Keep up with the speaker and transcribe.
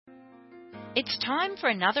It's time for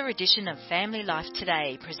another edition of Family Life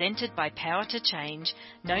Today, presented by Power to Change,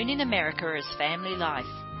 known in America as Family Life.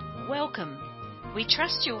 Welcome. We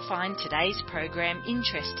trust you'll find today's program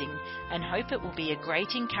interesting and hope it will be a great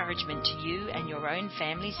encouragement to you and your own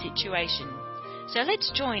family situation. So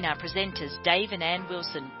let's join our presenters, Dave and Ann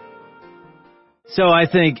Wilson. So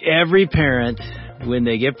I think every parent, when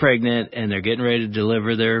they get pregnant and they're getting ready to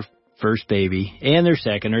deliver their first baby and their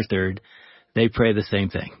second or third, they pray the same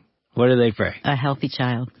thing. What do they pray? A healthy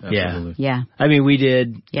child. Absolutely. Yeah. I mean, we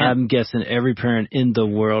did. Yeah. I'm guessing every parent in the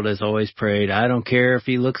world has always prayed, I don't care if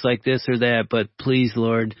he looks like this or that, but please,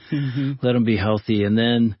 Lord, let him be healthy. And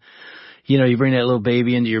then, you know, you bring that little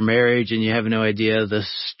baby into your marriage and you have no idea the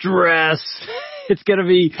stress. It's going to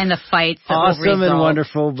be and the fights awesome and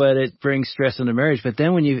wonderful, but it brings stress into marriage. But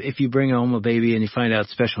then if you bring home a baby and you find out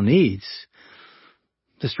special needs,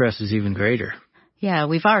 the stress is even greater. Yeah,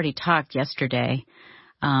 we've already talked yesterday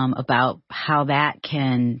about how that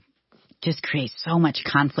can just create so much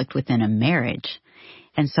conflict within a marriage.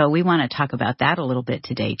 And so we want to talk about that a little bit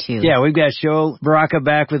today, too. Yeah, we've got Sho Baraka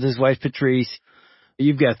back with his wife, Patrice.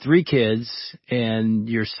 You've got 3 kids, and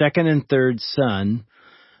your second and third son,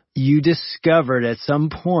 you discovered at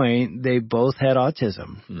some point they both had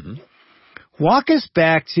autism. Mm-hmm. Walk us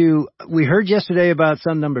back to, we heard yesterday about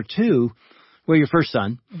son number 2, well, your first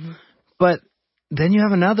son, but then you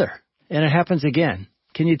have another, and it happens again.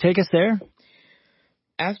 Can you take us there?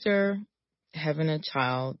 After having a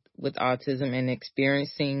child with autism and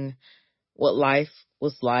experiencing what life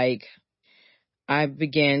was like, I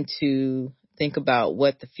began to think about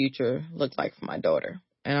what the future looked like for my daughter.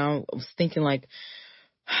 And I was thinking, like,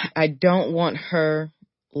 I don't want her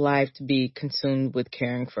life to be consumed with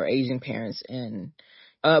caring for aging parents and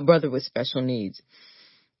a brother with special needs.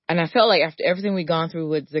 And I felt like after everything we'd gone through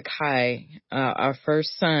with Zakai, our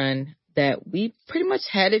first son, that we pretty much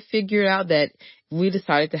had it figured out, that we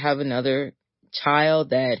decided to have another child,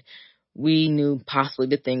 that we knew possibly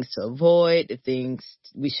the things to avoid, the things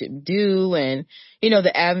we should do, and, you know,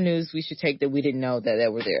 the avenues we should take that we didn't know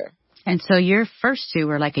that were there. And so your first 2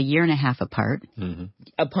 were like a year and a half apart. Mm-hmm.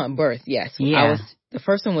 Upon birth, yes. Yeah. The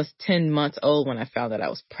first one was 10 months old when I found that I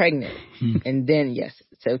was pregnant. And then, yes,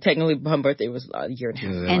 so technically upon birth, it was a year and a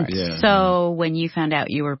half. And so when you found out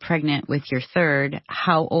you were pregnant with your third,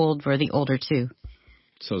 how old were the older 2?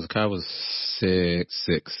 So Zakai was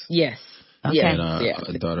 6. Yes. Okay. And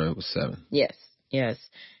our daughter was 7. Yes.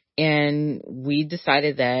 And we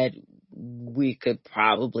decided that we could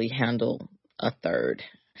probably handle a third.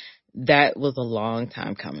 That was a long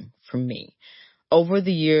time coming for me. Over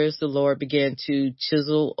the years, the Lord began to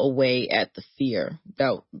chisel away at the fear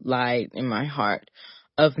that lied in my heart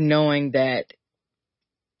of knowing that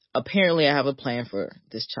apparently I have a plan for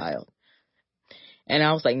this child. And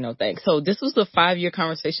I was like, no, thanks. So this was a 5-year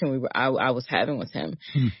conversation I was having with him.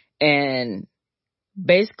 And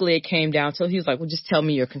basically it came down to, he was like, well, just tell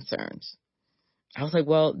me your concerns. I was like,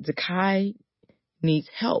 well, Zakai needs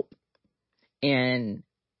help. And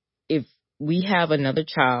if we have another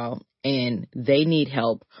child and they need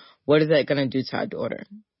help, what is that going to do to our daughter?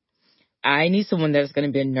 I need someone that's going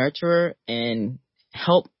to be a nurturer and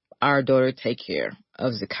help our daughter take care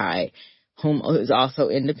of Zakai, whom is also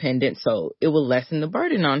independent, so it will lessen the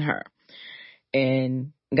burden on her.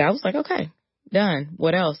 And God was like, okay, done.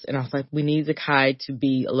 What else? And I was like, we need Zakai to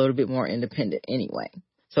be a little bit more independent anyway.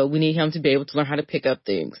 So we need him to be able to learn how to pick up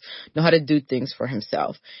things, know how to do things for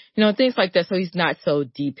himself, you know, things like that, so he's not so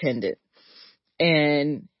dependent.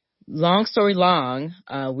 And long story long,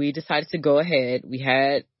 we decided to go ahead. We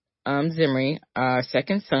had Zimri, our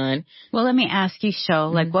second son. Well, let me ask you,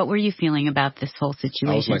 Sho, like, what were you feeling about this whole situation?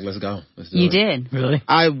 I was like, let's go. Let's do you it. did? Really?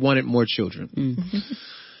 I wanted more children.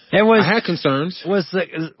 I had concerns.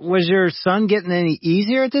 Was your son getting any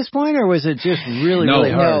easier at this point, or was it just really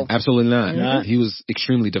hard? No, absolutely not. He was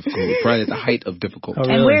extremely difficult, probably at the height of difficulty. Oh,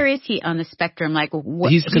 really? And where is he on the spectrum? Like,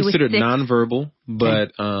 what, he's considered nonverbal,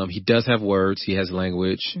 but he does have words. He has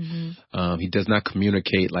language. He does not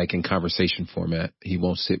communicate like in conversation format. He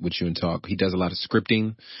won't sit with you and talk. He does a lot of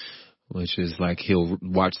scripting, which is like he'll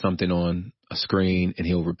watch something on a screen and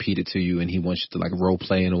he'll repeat it to you, and he wants you to like role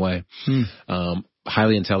play in a way.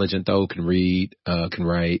 Highly intelligent though, can read, can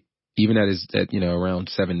write. Even at around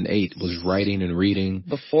 7, 8, was writing and reading.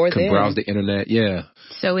 Before can browse the internet. Yeah.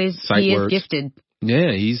 So he is gifted.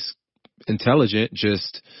 Yeah, he's intelligent,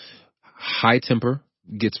 just high temper,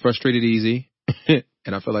 gets frustrated easy.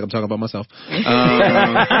 And I feel like I'm talking about myself.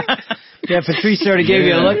 Yeah, Patrice sort of gave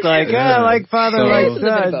you a look like, like father, like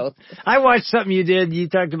son. I watched something you did. You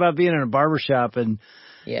talked about being in a barbershop and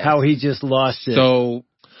how he just lost it. So,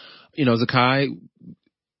 Zakai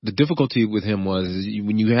the difficulty with him was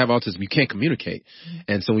when you have autism, you can't communicate.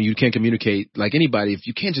 And so when you can't communicate, like anybody, if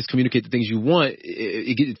you can't just communicate the things you want,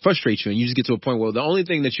 it frustrates you. And you just get to a point where the only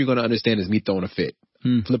thing that you're going to understand is me throwing a fit,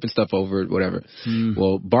 flipping stuff over, whatever.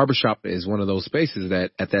 Well, barbershop is one of those spaces that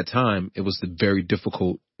at that time, it was a very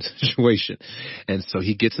difficult situation. And so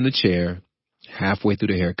he gets in the chair halfway through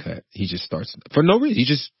the haircut. He just starts, for no reason,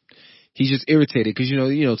 he's just irritated because,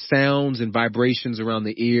 you know, sounds and vibrations around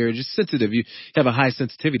the ear, just sensitive. You have a high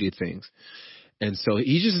sensitivity to things. And so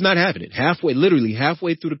he's just not having it. Literally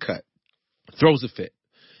halfway through the cut, throws a fit.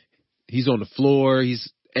 He's on the floor.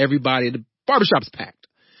 Everybody, the barbershop's packed.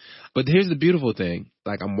 But here's the beautiful thing.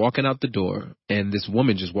 Like, I'm walking out the door and this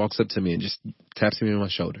woman just walks up to me and just taps me on my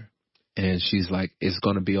shoulder. And she's like, it's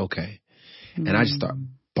going to be okay. And I just start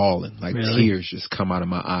bawling, like tears just come out of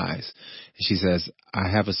my eyes. And she says, I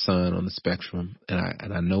have a son on the spectrum,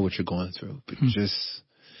 and I know what you're going through, but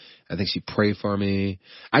I think she prayed for me.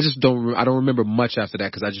 I don't remember much after that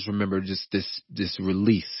because I just remember just this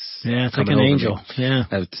release. Yeah, it's like an angel. Yeah.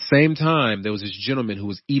 At the same time, there was this gentleman who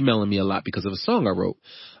was emailing me a lot because of a song I wrote.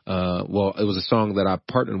 Well, it was a song that I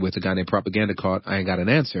partnered with a guy named Propaganda called I Ain't Got an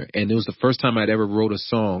Answer. And it was the first time I'd ever wrote a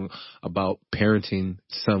song about parenting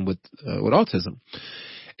son with autism.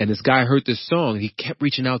 And this guy heard this song. He kept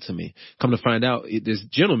reaching out to me. Come to find out, this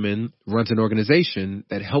gentleman runs an organization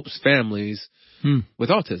that helps families with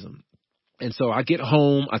autism. And so I get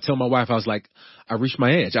home. I tell my wife, I was like, I reached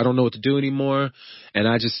my edge. I don't know what to do anymore. And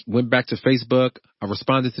I just went back to Facebook. I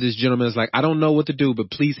responded to this gentleman. I was like, I don't know what to do, but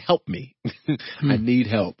please help me. I need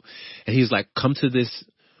help. And he's like, come to this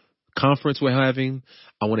conference we're having.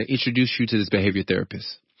 I want to introduce you to this behavior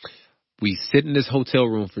therapist. We sit in this hotel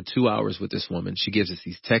room for 2 hours with this woman. She gives us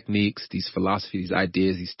these techniques, these philosophies, these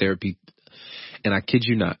ideas, these therapy. And I kid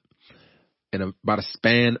you not, in about a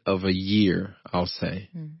span of a year, I'll say,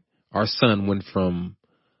 our son went from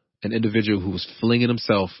an individual who was flinging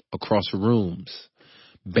himself across rooms,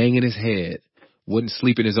 banging his head, wouldn't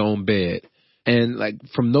sleep in his own bed. And like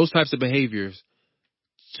from those types of behaviors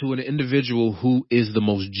to an individual who is the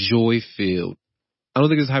most joy-filled. I don't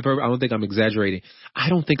think it's hyperbole. I don't think I'm exaggerating. I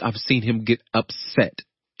don't think I've seen him get upset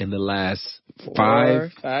in the last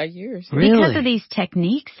 5 years. Really? Because of these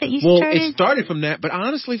techniques that you started? Well, it started from that, but I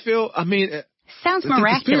honestly feel, I mean... Sounds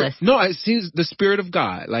miraculous. No, it seems the spirit of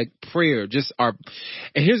God, like prayer, and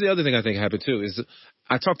here's the other thing I think happened too, is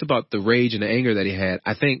I talked about the rage and the anger that he had.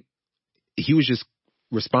 I think he was just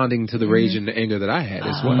responding to the rage and the anger that I had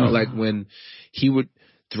as well. Like when he would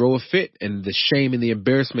throw a fit and the shame and the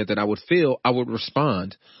embarrassment that I would feel, I would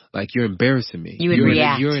respond like, you're embarrassing me. You would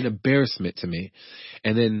react. You're an embarrassment to me.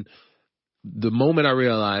 And then the moment I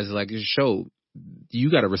realized, like, it showed, you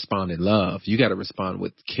got to respond in love. You got to respond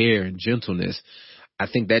with care and gentleness. I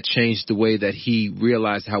think that changed the way that he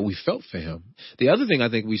realized how we felt for him. The other thing I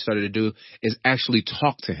think we started to do is actually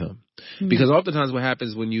talk to him. Because oftentimes what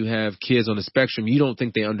happens when you have kids on the spectrum, you don't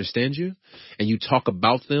think they understand you, and you talk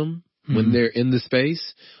about them when they're in the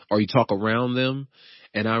space, or you talk around them.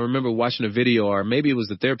 And I remember watching a video, or maybe it was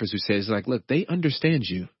the therapist who said, it's like, look, they understand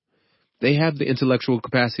you. They have the intellectual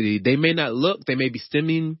capacity. They may not look, they may be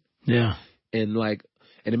stimming. Yeah. And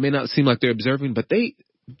it may not seem like they're observing, but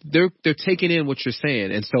they're taking in what you're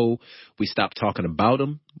saying. And so we stopped talking about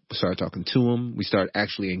them. We started talking to him. We started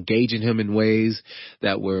actually engaging him in ways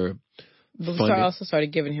that were But we also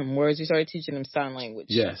started giving him words. We started teaching him sign language.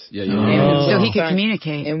 Yes. Yeah. So he could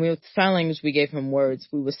communicate. And with sign language, we gave him words.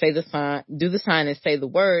 We would say the sign, do the sign and say the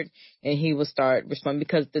word, and he would start responding.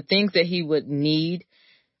 Because the things that he would need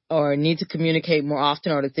to communicate more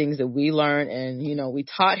often are the things that we learned and, we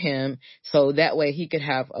taught him so that way he could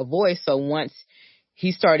have a voice. So once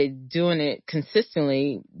he started doing it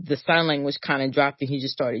consistently, the sign language kind of dropped and he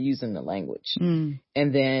just started using the language. And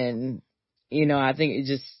then, I think it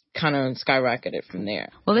just kind of skyrocketed from there.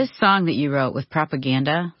 Well, this song that you wrote with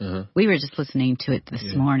Propaganda, we were just listening to it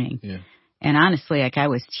this morning. Yeah. And honestly, I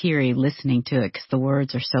was teary listening to it because the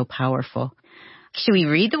words are so powerful. Should we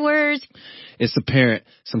read the words? It's apparent.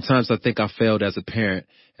 Sometimes I think I failed as a parent,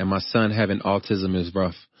 and my son having autism is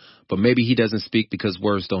rough. But maybe he doesn't speak because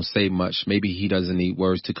words don't say much. Maybe he doesn't need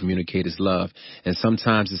words to communicate his love. And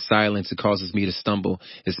sometimes it's silence that causes me to stumble.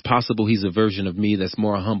 It's possible he's a version of me that's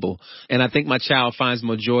more humble. And I think my child finds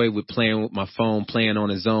more joy with playing with my phone, playing on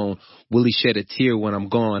his own. Will he shed a tear when I'm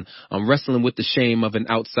gone? I'm wrestling with the shame of an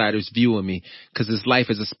outsider's view of me, because his life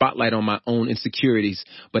is a spotlight on my own insecurities.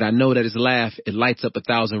 But I know that his laugh, it lights up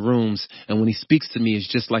 1,000 rooms. And when he speaks to me, it's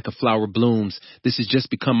just like a flower blooms. This has just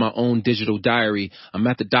become my own digital diary. I'm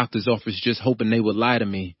at the doctor's office just hoping they would lie to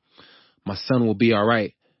me. My son will be all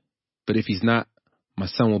right. But if he's not, my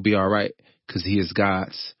son will be all right, because he is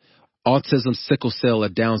God's. Autism, sickle cell, or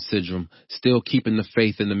Down syndrome, still keeping the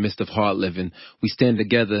faith in the midst of hard living. We stand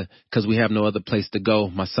together because we have no other place to go.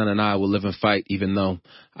 My son and I will live and fight even though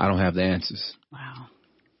I don't have the answers. Wow.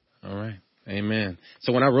 All right. Amen.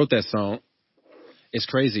 So when I wrote that song, it's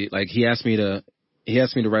crazy. Like he asked me to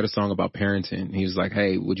write a song about parenting. He was like,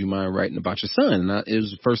 hey, would you mind writing about your son? And it was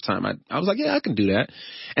the first time I was like, yeah, I can do that.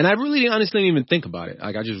 And I really honestly didn't even think about it.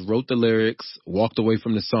 Like I just wrote the lyrics, walked away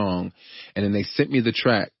from the song, and then they sent me the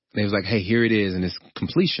track. They was like, hey, here it is, and it's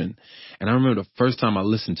completion. And I remember the first time I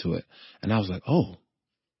listened to it, and I was like, oh,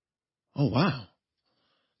 wow.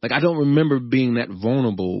 Like, I don't remember being that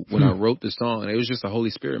vulnerable when I wrote the song. It was just a Holy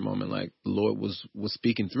Spirit moment. Like, the Lord was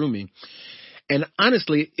speaking through me. And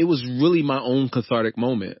honestly, it was really my own cathartic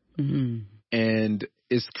moment. Mm-hmm. And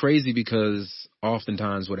it's crazy because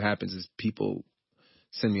oftentimes what happens is people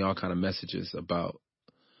send me all kind of messages about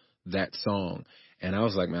that song. And I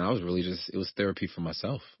was like, man, it was therapy for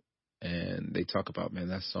myself. And they talk about, man,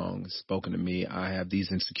 that song is spoken to me. I have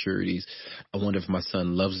these insecurities. I wonder if my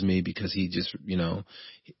son loves me because he just,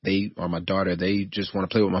 or my daughter, they just want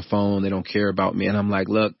to play with my phone. They don't care about me. And I'm like,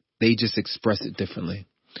 look, they just express it differently.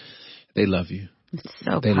 They love you. It's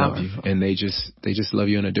so they powerful. love you. And they just love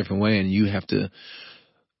you in a different way. And you have to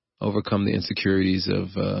overcome the insecurities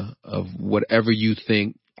of whatever you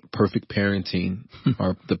think perfect parenting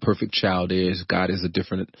or the perfect child is. God is a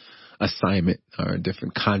different assignment or a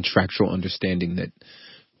different contractual understanding that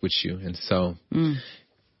with you. And so, I mean,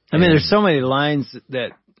 there's so many lines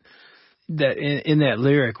that in that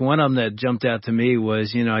lyric, one of them that jumped out to me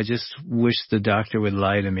was, I just wish the doctor would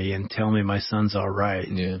lie to me and tell me my son's all right.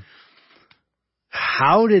 Yeah.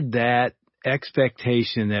 How did that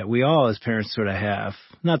expectation that we all as parents sort of have,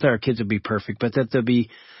 not that our kids will be perfect, but that they'll be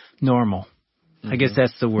normal. I guess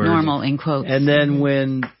that's the word. Normal in quotes. And then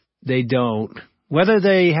when they don't, whether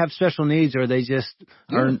they have special needs or they just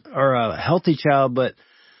are a healthy child, but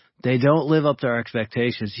they don't live up to our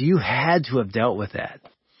expectations, you had to have dealt with that.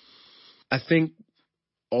 I think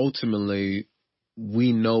ultimately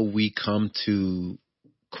we know we come to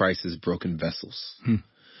Christ as broken vessels.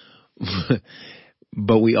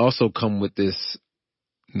 But we also come with this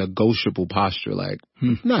negotiable posture, like,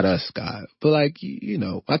 not us, God, but like,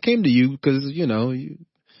 I came to you because, you're going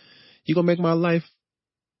to make my life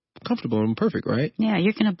comfortable and perfect, right? Yeah,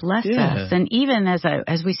 you're going to bless us. And even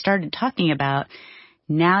as we started talking about,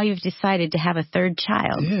 now you've decided to have a third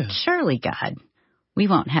child. Yeah. Surely, God, we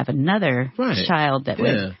won't have another child that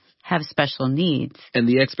would have special needs. And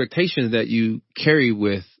the expectations that you carry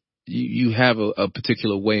with, you have a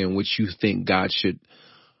particular way in which you think God should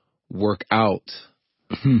work out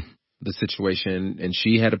the situation. And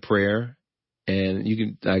she had a prayer, and you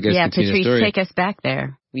can, I guess, continue Patrice, the story. take us back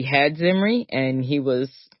there. We had Zimri, and he was,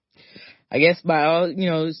 I guess by all,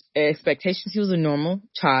 expectations, he was a normal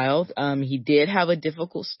child. He did have a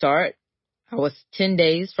difficult start. I was 10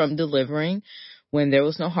 days from delivering when there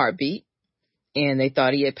was no heartbeat, and they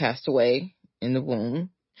thought he had passed away in the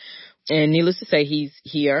womb. And needless to say, he's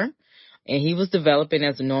here, and he was developing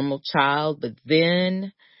as a normal child, but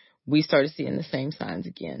then we started seeing the same signs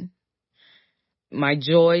again. My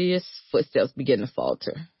joyous footsteps began to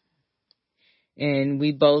falter. And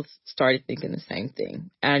we both started thinking the same thing.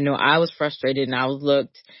 And I know I was frustrated, and I was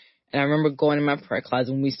looked, and I remember going in my prayer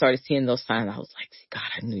closet when we started seeing those signs. I was like, God,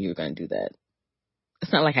 I knew you were going to do that.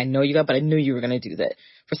 It's not like I know you, God, but I knew you were going to do that.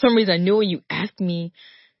 For some reason, I knew when you asked me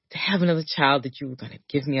to have another child that you were going to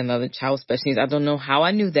give me another child with special needs. I don't know how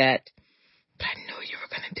I knew that, but I knew you were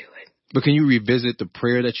going to do it. But can you revisit the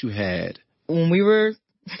prayer that you had? When we were,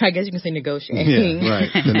 I guess you can say negotiating. Yeah, right.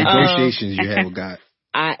 The negotiations you had with God.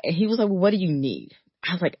 He was like, well, what do you need?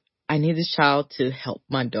 I was like, I need this child to help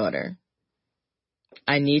my daughter.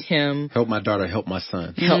 I need him. Help my daughter, help my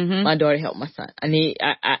son. Help my daughter, help my son.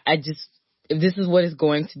 I just, if this is what it's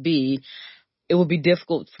going to be, it would be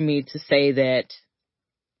difficult for me to say that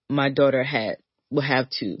my daughter will have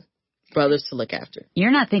two brothers to look after.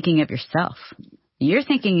 You're not thinking of yourself. You're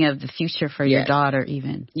thinking of the future for your daughter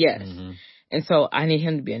even. Yes. Mm-hmm. And so I need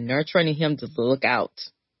him to be a nurturer. I need him to look out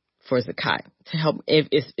for Zakai, to help, if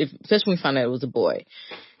especially when we found out it was a boy.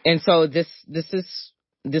 And so this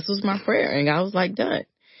was my prayer, and I was like, done.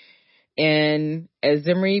 And as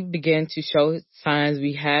Zimri began to show signs,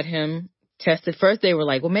 we had him tested. First, they were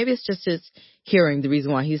like, well, maybe it's just his hearing, the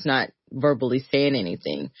reason why he's not verbally saying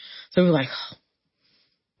anything. So we were like,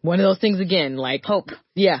 one of those things again, like hope.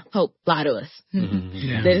 Yeah, hope. Lie to us.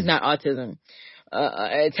 Mm-hmm. That is not autism.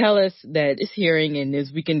 Tell us that it's hearing and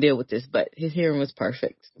we can deal with this, but his hearing was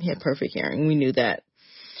perfect. He had perfect hearing. We knew that.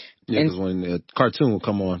 Yeah, because when the cartoon will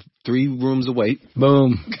come on, 3 rooms away.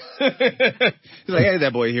 Boom. He's like, hey,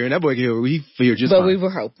 that boy here, and that boy here. We here just But fine.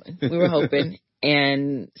 we were hoping.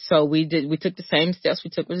 And so we took the same steps we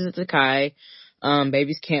took with Zakai.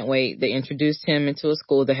 Babies Can't Wait. They introduced him into a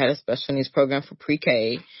school that had a special needs program for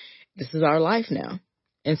pre-K. This is our life now.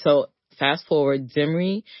 And so fast forward,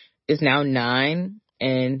 Zimri is now 9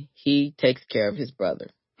 and he takes care of his brother.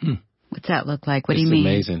 What's that look like? What do you mean?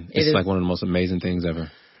 It's amazing. It's like one of the most amazing things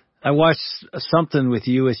ever. I watched something with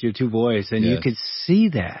you with your 2 boys, and you could see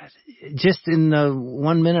that. Just in the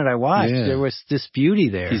 1 minute I watched, there was this beauty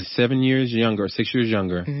there. He's 7 years younger, 6 years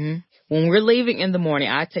younger. Mm-hmm. When we're leaving in the morning,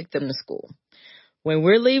 I take them to school. When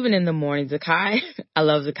we're leaving in the morning, Zakai, I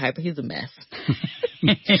love Zakai, but he's a mess.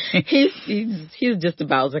 he's just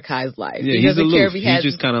about Zakai's life. Yeah, he doesn't care if he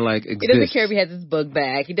just kind of like exists. He doesn't care if he has his book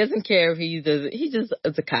bag. He doesn't care if he's just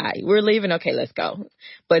a Zakai. We're leaving, okay, let's go.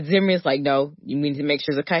 But Zimri is like, no, you need to make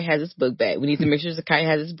sure Zakai has his book bag. We need to make sure Zakai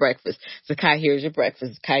has his breakfast. Zakai, here's your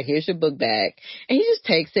breakfast. Zakai, here's your book bag. And he just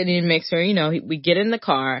takes it and makes sure, we get in the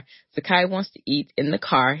car. Zakai wants to eat in the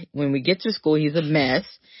car. When we get to school, he's a mess.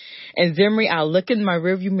 And Zimri, I'll look in my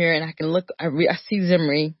rearview mirror and I see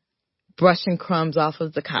Zimri brushing crumbs off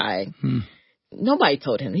of Zakai. Nobody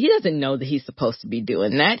told him. He doesn't know that he's supposed to be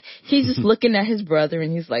doing that. He's just looking at his brother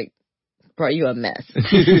and he's like, bro, you a mess. Get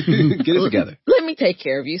it together. Let me take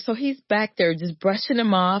care of you. So he's back there just brushing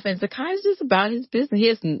him off, and Zakai's just about his business. He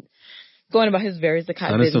isn't going about his very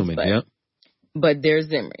Zakai business. But there's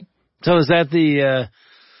Zimri. So is that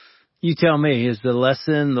you tell me, is the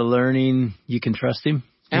lesson, the learning, you can trust him?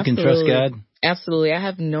 You can trust God? Absolutely. I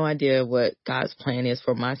have no idea what God's plan is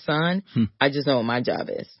for my son. I just know what my job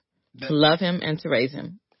is. To love him and to raise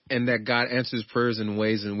him. And that God answers prayers in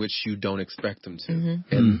ways in which you don't expect him to.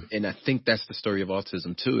 And I think that's the story of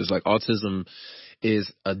autism, too. It's like autism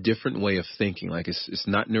is a different way of thinking. Like it's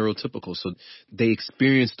not neurotypical. So they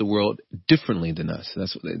experience the world differently than us.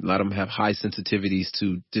 That's what a lot of them have high sensitivities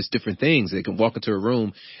to just different things. They can walk into a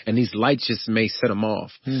room and these lights just may set them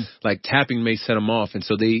off. Like tapping may set them off. And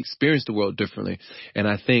so they experience the world differently. And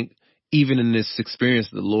I think even in this experience,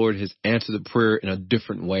 the Lord has answered the prayer in a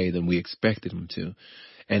different way than we expected him to.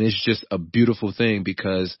 And it's just a beautiful thing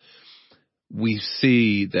because we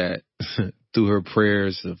see that through her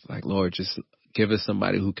prayers of like, Lord, just give us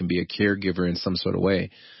somebody who can be a caregiver in some sort of way.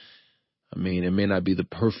 I mean, it may not be the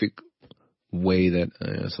perfect way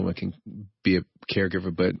that someone can be a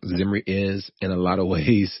caregiver, but Zimri is in a lot of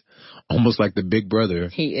ways almost like the big brother.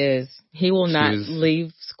 He is. He will not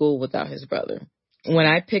leave school without his brother. When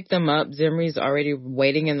I pick them up, Zimri's already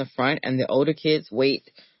waiting in the front and the older kids wait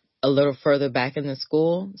a little further back in the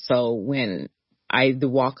school. So when I either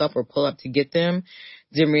walk up or pull up to get them,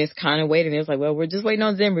 Zimri is kind of waiting. It's like, well, we're just waiting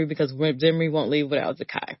on Zimri because Zimri won't leave without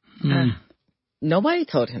Zakai. Nobody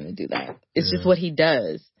told him to do that. It's just what he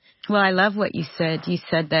does. Well, I love what you said. You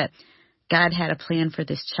said that God had a plan for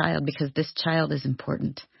this child because this child is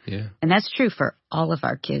important. Yeah. And that's true for all of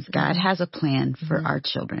our kids. God has a plan for our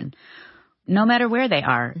children, no matter where they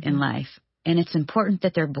are in life. And it's important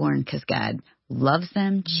that they're born because God loves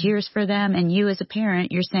them, cheers for them. And you as a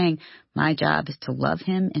parent, you're saying, my job is to love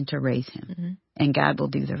him and to raise him. And God will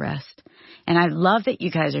do the rest. And I love that you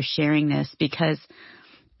guys are sharing this because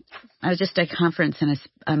I was just at a conference and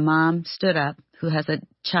a mom stood up who has a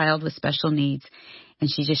child with special needs. And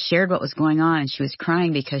she just shared what was going on. And she was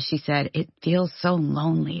crying because she said, it feels so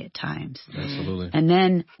lonely at times. Absolutely. And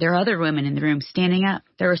then there are other women in the room standing up.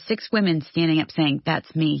 There were 6 women standing up saying,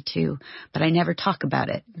 that's me too. But I never talk about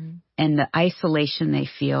it. And the isolation they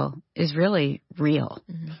feel is really real.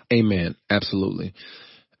 Amen. Absolutely.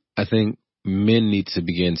 I think men need to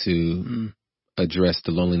begin to address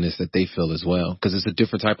the loneliness that they feel as well, because it's a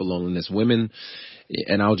different type of loneliness. Women,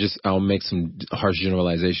 and I'll make some harsh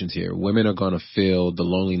generalizations here. Women are going to feel the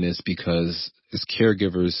loneliness because as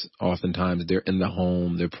caregivers, oftentimes they're in the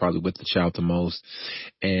home, they're probably with the child the most,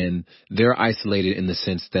 and they're isolated in the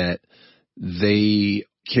sense that they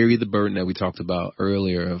carry the burden that we talked about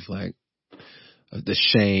earlier of like the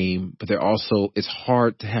shame, but they're also, it's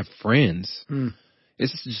hard to have friends.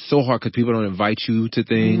 It's just so hard because people don't invite you to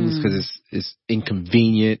things because it's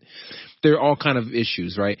inconvenient. There are all kind of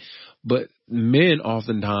issues, right? But men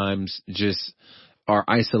oftentimes just are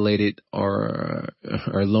isolated or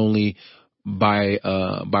are lonely by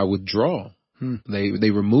withdrawal. They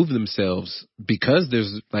remove themselves because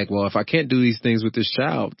there's like, well, if I can't do these things with this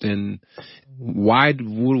child, then why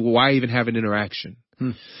even have an interaction?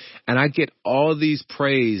 And I get all this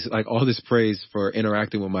praise for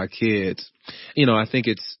interacting with my kids. You know, I think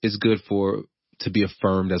it's good to be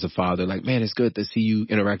affirmed as a father. Like, man, it's good to see you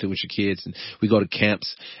interacting with your kids. And we go to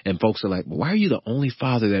camps and folks are like, well, why are you the only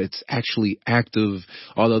father that's actually active?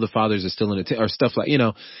 All the other fathers are still in it, or stuff like,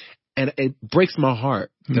 and it breaks my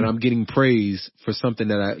heart that I'm getting praise for something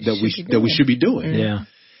that we should be doing. Yeah.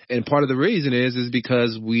 And part of the reason is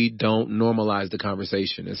because we don't normalize the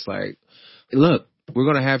conversation. It's like, look, we're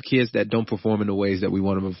going to have kids that don't perform in the ways that we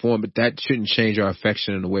want them to perform, but that shouldn't change our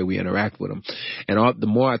affection and the way we interact with them. And the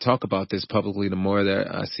more I talk about this publicly, the more that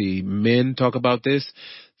I see men talk about this,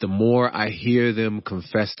 the more I hear them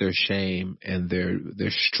confess their shame and their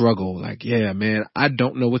struggle. Like, yeah, man, I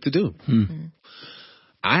don't know what to do.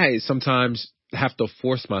 I sometimes have to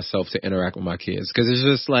force myself to interact with my kids because it's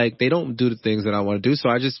just like they don't do the things that I want to do. So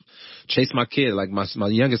I just chase my kid. Like my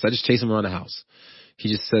youngest, I just chase him around the house. He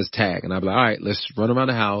just says tag, and I'll be like, all right, let's run around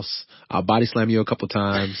the house. I'll body slam you a couple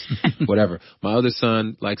times, whatever. My other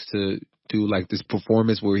son likes to do like this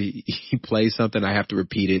performance where he plays something. I have to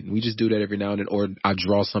repeat it. And we just do that every now and then, or I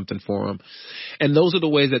draw something for him. And those are the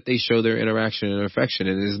ways that they show their interaction and affection.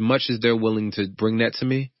 And as much as they're willing to bring that to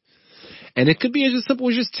me, and it could be as simple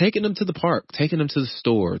as just taking them to the park, taking them to the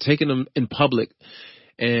store, taking them in public,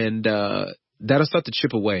 and that'll start to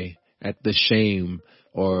chip away at the shame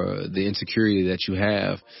or the insecurity that you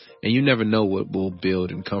have, and you never know what will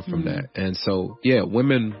build and come from that. And so, yeah,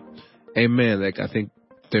 women, amen. Like, I think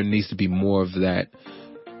there needs to be more of that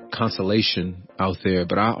consolation out there,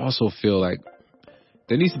 but I also feel like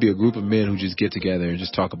there needs to be a group of men who just get together and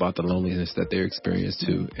just talk about the loneliness that they're experiencing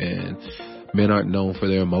too. And men aren't known for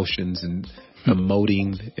their emotions and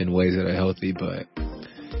emoting in ways that are healthy, but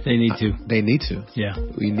they need to. They need to. Yeah.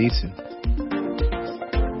 We need to.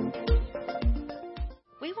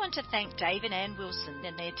 We want to thank Dave and Ann Wilson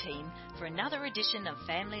and their team for another edition of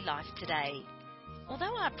Family Life Today.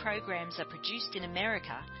 Although our programs are produced in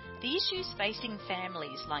America, the issues facing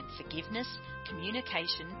families like forgiveness,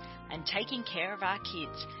 communication, and taking care of our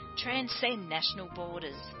kids transcend national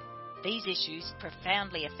borders. These issues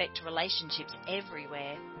profoundly affect relationships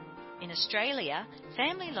everywhere. In Australia,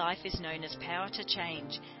 Family Life is known as Power to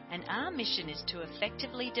Change, and our mission is to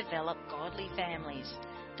effectively develop godly families,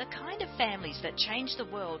 the kind of families that change the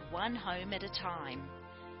world one home at a time.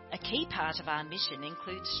 A key part of our mission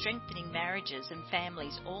includes strengthening marriages and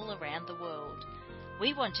families all around the world.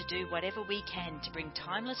 We want to do whatever we can to bring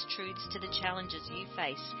timeless truths to the challenges you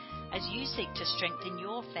face as you seek to strengthen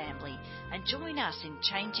your family and join us in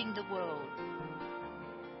changing the world.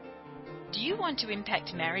 Do you want to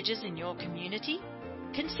impact marriages in your community?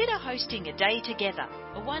 Consider hosting a day together,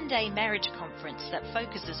 a one-day marriage conference that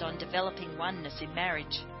focuses on developing oneness in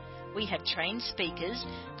marriage. We have trained speakers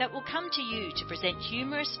that will come to you to present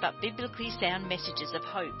humorous but biblically sound messages of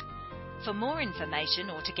hope. For more information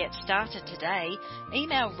or to get started today,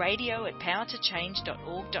 email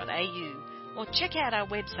radio@powertochange.org.au or check out our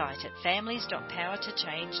website at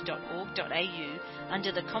families.powertochange.org.au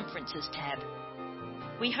under the Conferences tab.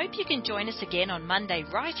 We hope you can join us again on Monday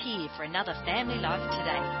right here for another Family Life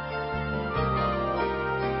Today.